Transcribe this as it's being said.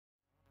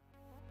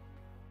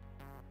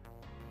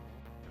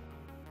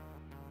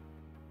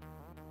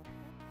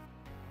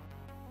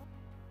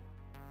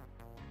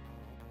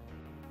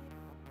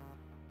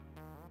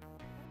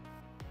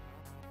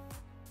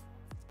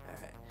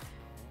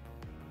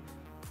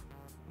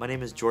My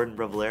name is Jordan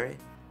Brevolari.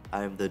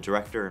 I'm the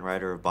director and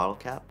writer of Bottle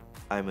Cap.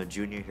 I'm a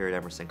junior here at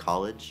Emerson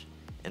College,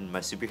 and my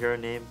superhero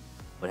name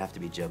would have to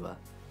be Jibba.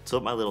 It's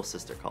what my little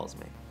sister calls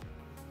me.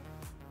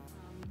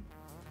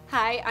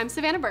 Hi, I'm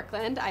Savannah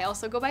Birkland. I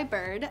also go by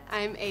Bird.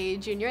 I'm a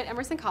junior at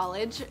Emerson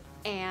College,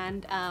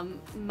 and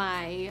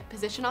my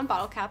position on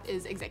Bottle Cap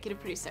is executive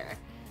producer.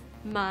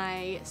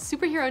 My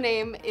superhero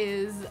name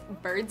is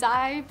Bird's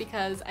Eye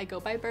because I go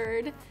by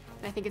Bird,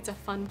 and I think it's a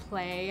fun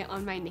play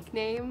on my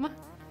nickname.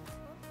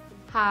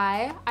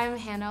 Hi, I'm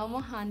Hannah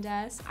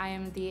Mohandas. I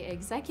am the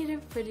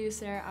executive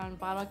producer on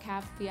Bottle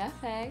Cap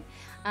BFA,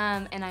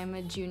 and I'm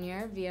a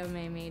junior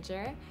VMA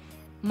major.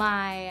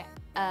 My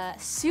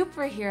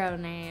superhero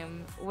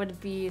name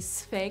would be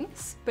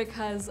Sphinx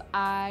because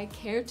I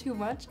care too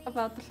much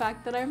about the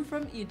fact that I'm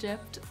from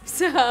Egypt,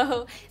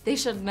 so they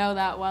should know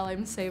that while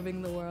I'm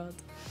saving the world.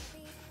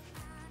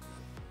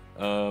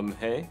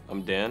 Hey,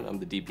 I'm Dan. I'm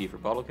the DP for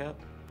Bottle Cap,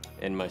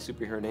 and my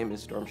superhero name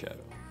is Storm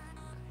Shadow.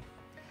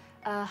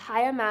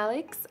 Hi, I'm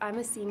Alex. I'm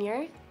a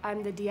senior.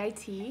 I'm the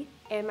DIT,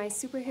 and my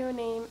superhero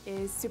name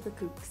is Super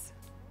Kooks.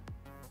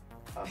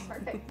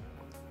 Perfect.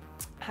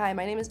 Hi,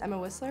 my name is Emma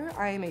Whistler.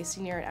 I am a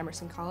senior at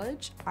Emerson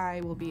College.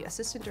 I will be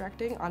assistant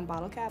directing on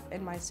Bottle Cap,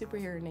 and my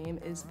superhero name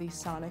is the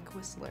Sonic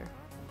Whistler.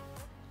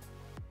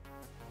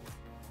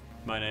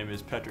 My name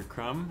is Patrick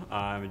Crum.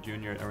 I'm a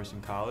junior at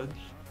Emerson College.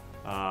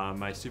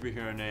 My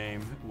superhero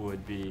name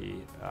would be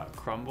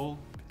Crumble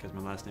because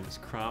my last name is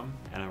Crum,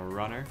 and I'm a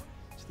runner.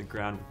 So the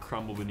ground will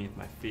crumble beneath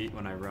my feet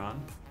when I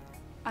run.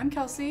 I'm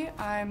Kelsey.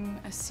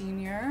 I'm a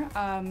senior.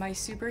 My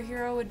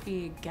superhero would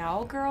be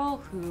Gal Girl,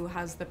 who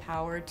has the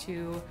power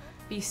to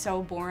be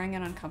so boring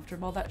and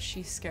uncomfortable that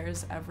she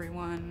scares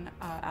everyone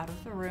out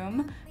of the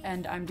room,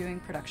 and I'm doing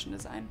production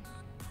design.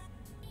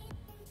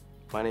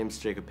 My name's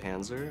Jacob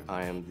Panzer.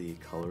 I am the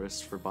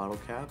colorist for Bottle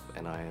Cap,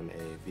 and I am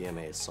a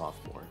VMA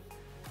sophomore.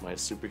 My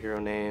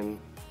superhero name,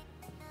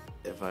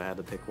 if I had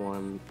to pick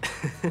one,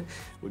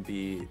 would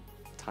be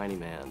Tiny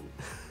Man.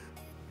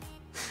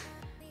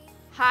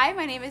 Hi,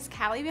 my name is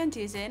Callie Van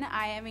Duzen.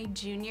 I am a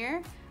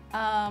junior.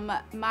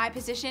 My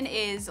position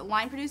is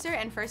line producer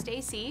and first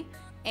AC,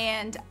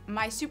 and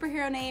my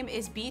superhero name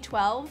is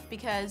B12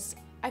 because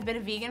I've been a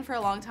vegan for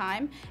a long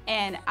time,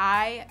 and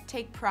I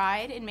take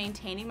pride in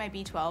maintaining my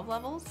B12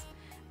 levels.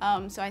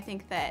 So I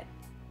think that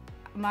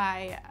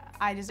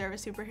I deserve a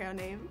superhero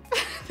name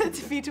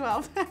that's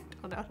B12. I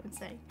don't know what I'm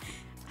saying.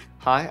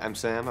 Hi, I'm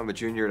Sam. I'm a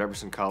junior at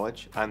Emerson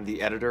College. I'm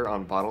the editor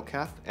on Bottle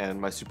Cap,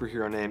 and my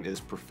superhero name is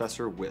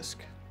Professor Whisk.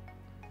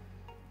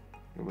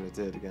 I'm gonna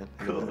do it again.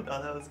 Cool. Oh,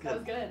 that was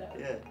good. That was good.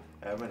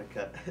 Yeah. I'm gonna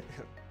cut.